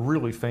is like a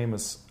really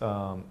famous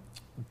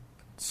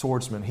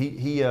swordsman.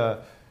 He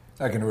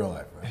like in real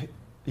life, right?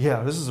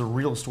 Yeah, this is a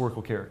real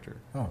historical character.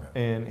 Okay.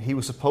 And he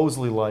was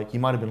supposedly he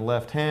might have been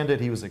left-handed,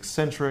 he was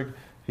eccentric,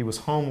 he was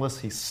homeless,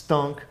 he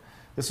stunk.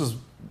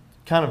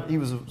 He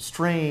was a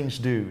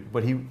strange dude,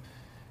 but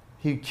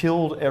he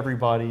killed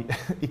everybody.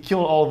 He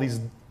killed all these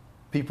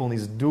people in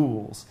these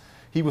duels.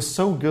 He was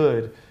so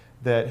good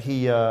that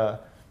he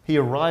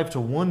arrived to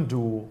one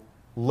duel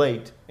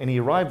late, and he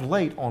arrived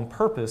late on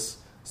purpose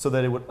so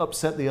that it would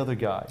upset the other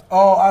guy.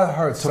 Oh, I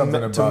heard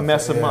something about to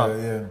mess him up.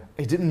 Yeah.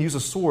 He didn't use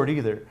a sword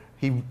either.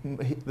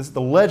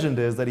 The legend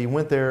is that he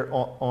went there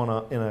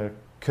in a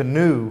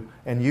canoe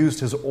and used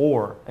his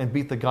oar and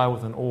beat the guy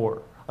with an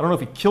oar. I don't know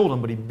if he killed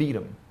him, but he beat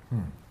him.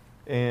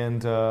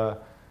 And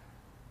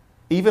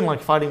even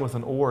like fighting with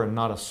an oar and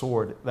not a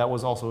sword, that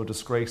was also a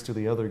disgrace to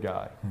the other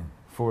guy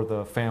for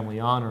the family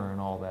honor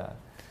and all that.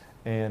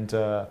 And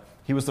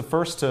he was the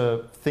first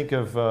to think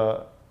of,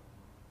 I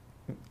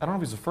don't know if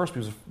he was the first,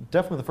 but he was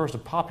definitely the first to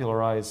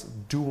popularize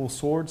dual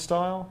sword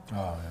style,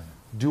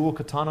 dual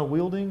katana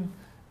wielding.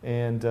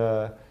 And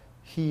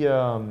he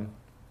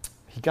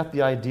got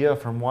the idea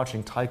from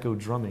watching taiko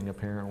drumming,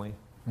 apparently.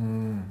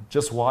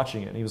 Just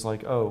watching it. And he was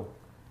like, oh,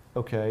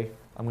 okay,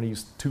 I'm going to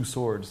use 2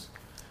 swords.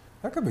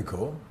 That could be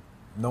cool.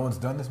 No one's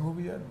done this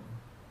movie yet?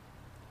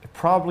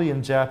 Probably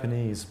in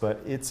Japanese, but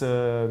it's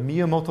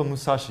Miyamoto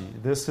Musashi.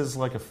 This is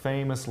like a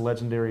famous,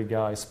 legendary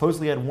guy.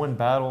 Supposedly had one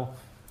battle.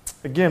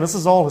 Again, this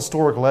is all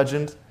historic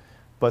legend,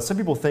 but some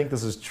people think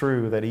this is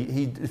true, that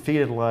he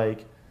defeated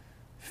like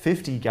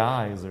 50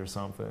 guys or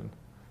something.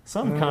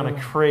 Some kind of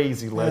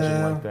crazy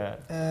legend like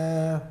that.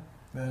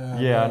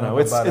 Yeah, no,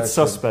 it's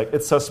suspect.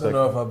 It's suspect. I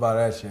don't know if I buy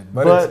that shit.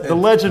 But the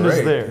legend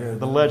is there. Yeah,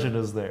 the legend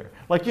is there.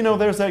 Like,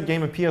 there's that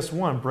game in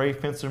PS1, Brave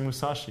Fencer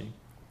Musashi.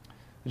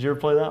 Did you ever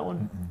play that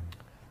one? Mm-mm.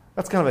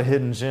 That's kind of a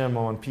hidden gem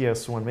on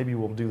PS1. Maybe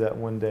we'll do that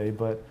one day.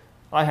 But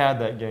I had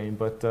that game.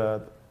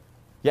 But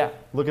yeah,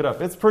 look it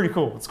up. It's pretty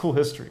cool. It's cool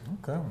history.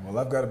 Okay. Well,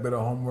 I've got a bit of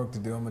homework to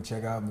do. I'm going to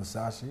check out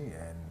Musashi.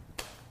 And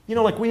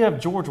like we have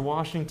George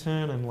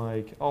Washington and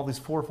like all these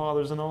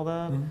forefathers and all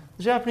that. Mm-hmm.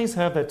 The Japanese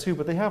have that too,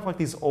 but they have like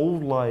these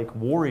old like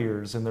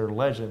warriors in their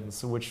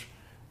legends, which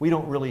we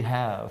don't really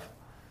have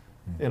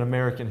in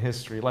American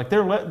history. Like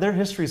their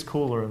history is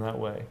cooler in that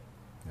way.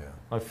 Yeah.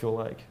 I feel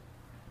like.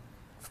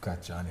 We've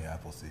got Johnny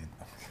Appleseed.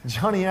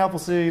 Johnny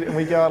Appleseed, and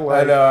we got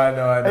like I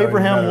know.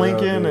 Abraham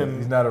Lincoln, and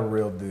he's not a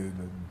real dude.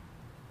 But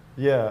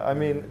yeah, I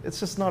mean, it's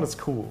just not as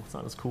cool. It's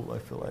not as cool, I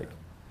feel like.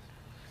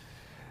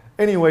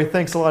 Anyway,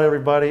 thanks a lot,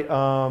 everybody.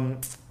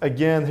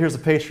 Again, here's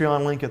the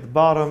Patreon link at the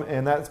bottom,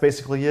 and that's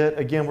basically it.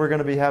 Again, we're going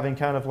to be having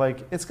kind of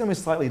like, it's going to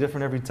be slightly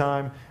different every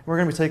time. We're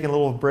going to be taking a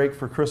little break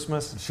for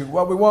Christmas. Shoot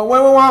what we want,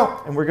 when we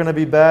want. And we're going to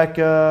be back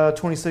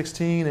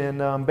 2016,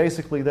 and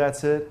basically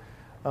that's it.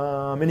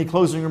 Any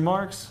closing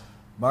remarks?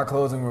 My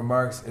closing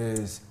remarks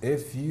is,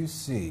 if you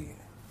see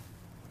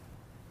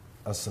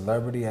a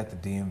celebrity at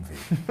the DMV,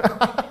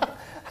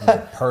 and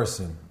a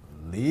person,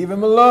 leave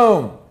him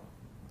alone.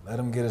 Let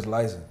him get his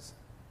license.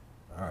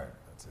 All right,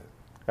 that's it.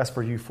 That's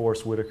for you,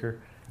 Forrest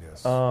Whitaker.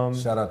 Yes.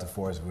 Shout out to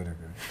Forrest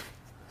Whitaker.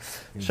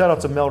 Shout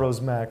out to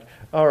Melrose Mac.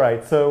 All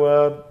right,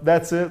 so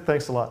that's it.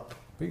 Thanks a lot.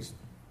 Peace.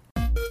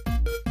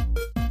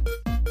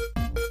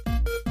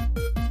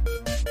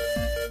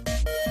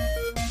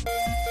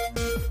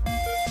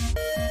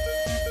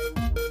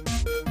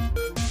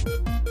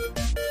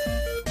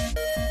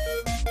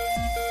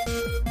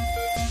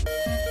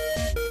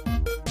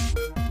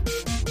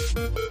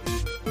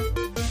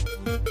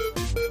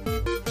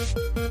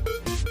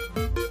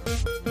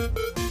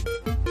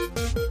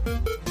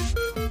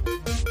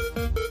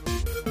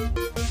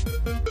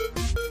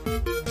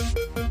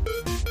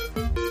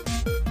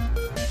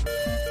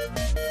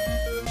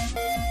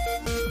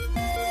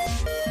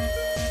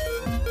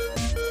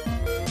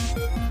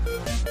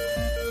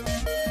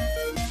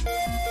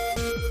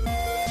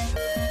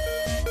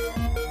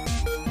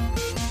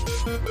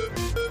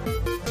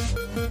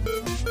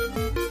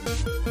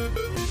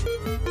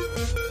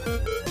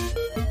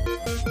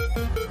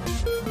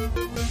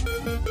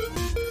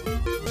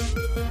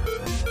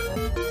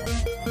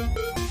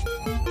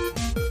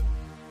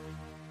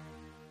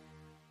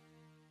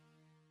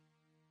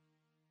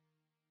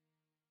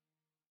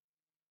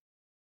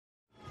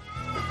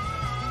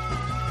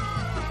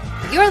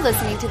 You're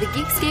listening to the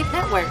Geekscape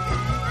Network.